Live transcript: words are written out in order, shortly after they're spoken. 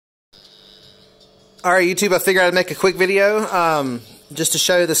Alright YouTube, I figured I'd make a quick video just to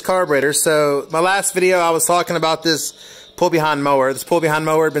show you this carburetor. So my last video I was talking about this pull behind mower. This pull behind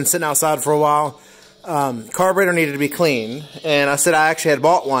mower had been sitting outside for a while. Carburetor needed to be cleaned, and I said I actually had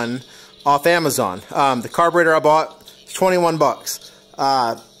bought one off Amazon. The carburetor I bought was 21 bucks.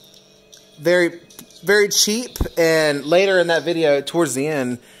 Very cheap. And later in that video, towards the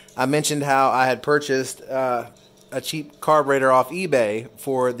end, I mentioned how I had purchased a cheap carburetor off eBay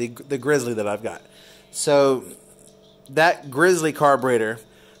for the Grizzly that I've got. So that Grizzly carburetor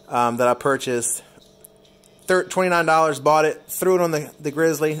that I purchased, $29, bought it, threw it on the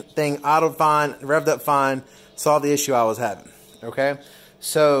Grizzly thing, idled fine, revved up fine, solved the issue I was having. Okay,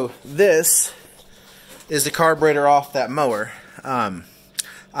 so this is the carburetor off that mower. I'm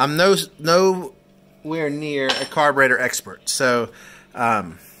nowhere near a carburetor expert, so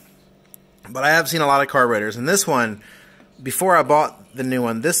but I have seen a lot of carburetors, and this one, before I bought the new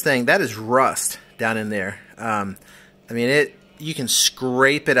one, this thing, that is rust down in there. I mean, you can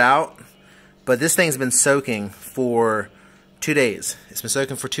scrape it out, but this thing's been soaking for 2 days. It's been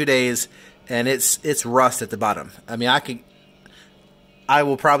soaking for 2 days, and it's rust at the bottom. I mean, I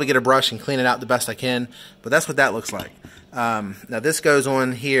will probably get a brush and clean it out the best I can, but that's what that looks like. Now this goes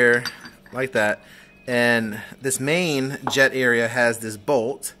on here like that, and this main jet area has this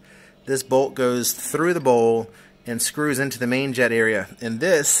bolt. This bolt goes through the bowl and screws into the main jet area, and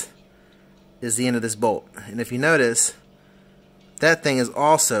this is the end of this bolt. And if you notice, that thing is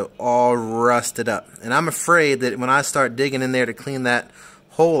also all rusted up, and I'm afraid that when I start digging in there to clean that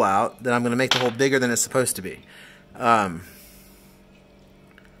hole out, that I'm going to make the hole bigger than it's supposed to be, because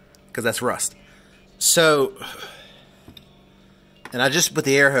that's rust. So, and I just with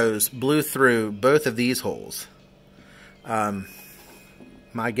the air hose blew through both of these holes.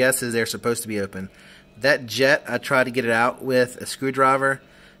 My guess is they're supposed to be open. That jet, I tried to get it out with a screwdriver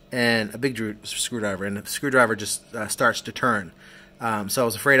and a big screwdriver, and the screwdriver just starts to turn. So I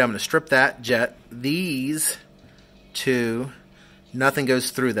was afraid I'm going to strip that jet. These two, nothing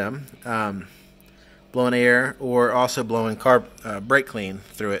goes through them. Blowing air or also blowing brake clean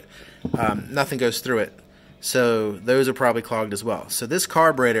through it. Nothing goes through it. So those are probably clogged as well. So this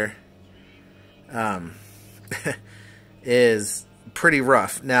carburetor is pretty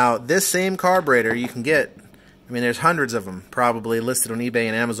rough. Now this same carburetor you can get, I mean, there's hundreds of them probably listed on eBay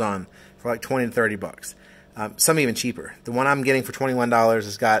and Amazon for like 20 to 30 bucks. Some even cheaper. The one I'm getting for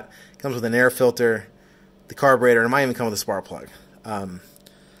 $21 comes with an air filter, the carburetor, and it might even come with a spark plug.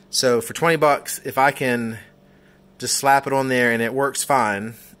 So for 20 bucks, if I can just slap it on there and it works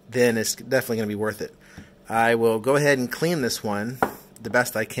fine, then it's definitely going to be worth it. I will go ahead and clean this one the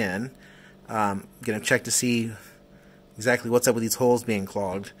best I can. Gonna check to see exactly what's up with these holes being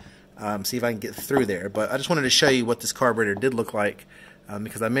clogged. See if I can get through there. But I just wanted to show you what this carburetor did look like,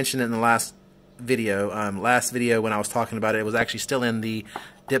 because I mentioned it in the last video. When I was talking about it, it was actually still in the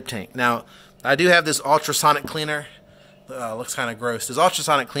dip tank. Now, I do have this ultrasonic cleaner. Looks kind of gross. This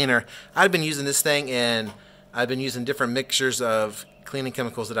ultrasonic cleaner, I've been using this thing, and I've been using different mixtures of cleaning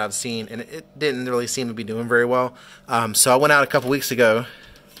chemicals that I've seen, and it didn't really seem to be doing very well. So I went out a couple weeks ago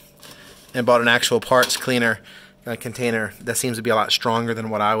and bought an actual parts cleaner container that seems to be a lot stronger than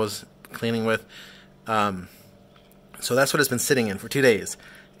what I was cleaning with. So that's what it's been sitting in for 2 days,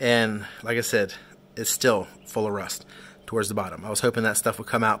 and like I said, it's still full of rust towards the bottom. I was hoping that stuff would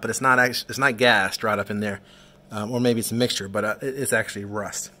come out, but it's not gassed right up in there, or maybe it's a mixture, but it's actually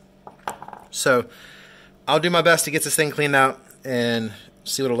rust. So I'll do my best to get this thing cleaned out and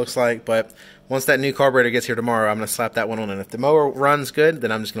see what it looks like. But once that new carburetor gets here tomorrow, I'm going to slap that one on, and if the mower runs good,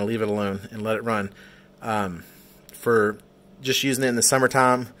 then I'm just going to leave it alone and let it run. For just using it in the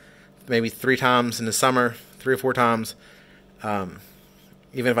summertime, maybe 3 times in the summer, 3 or 4 times, even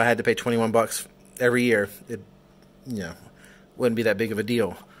if I had to pay 21 bucks every year, it wouldn't be that big of a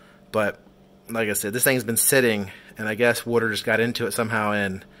deal. But like I said, this thing's been sitting, and I guess water just got into it somehow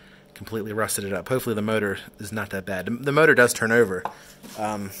and completely rusted it up. Hopefully the motor is not that bad. The motor does turn over.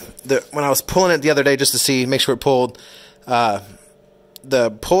 When I was pulling it the other day just to make sure it pulled, the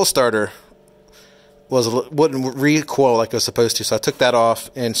pull starter wouldn't recoil like it was supposed to, so I took that off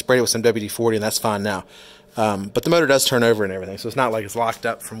and sprayed it with some WD-40, and that's fine now. But the motor does turn over and everything, so it's not like it's locked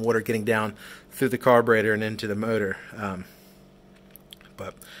up from water getting down through the carburetor and into the motor.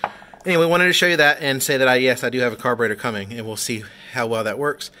 But anyway, wanted to show you that and say that yes, I do have a carburetor coming, and we'll see how well that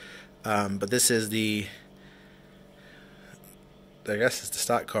works. But this is I guess it's the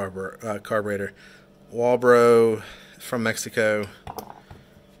stock carburetor. Walbro from Mexico.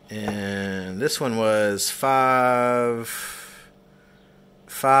 And this one was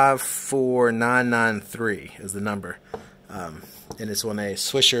 54993 is the number. And it's on a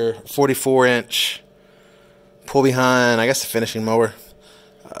Swisher 44-inch pull behind, I guess, a finishing mower.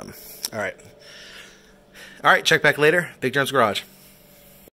 All right. Check back later. Big Drum's Garage.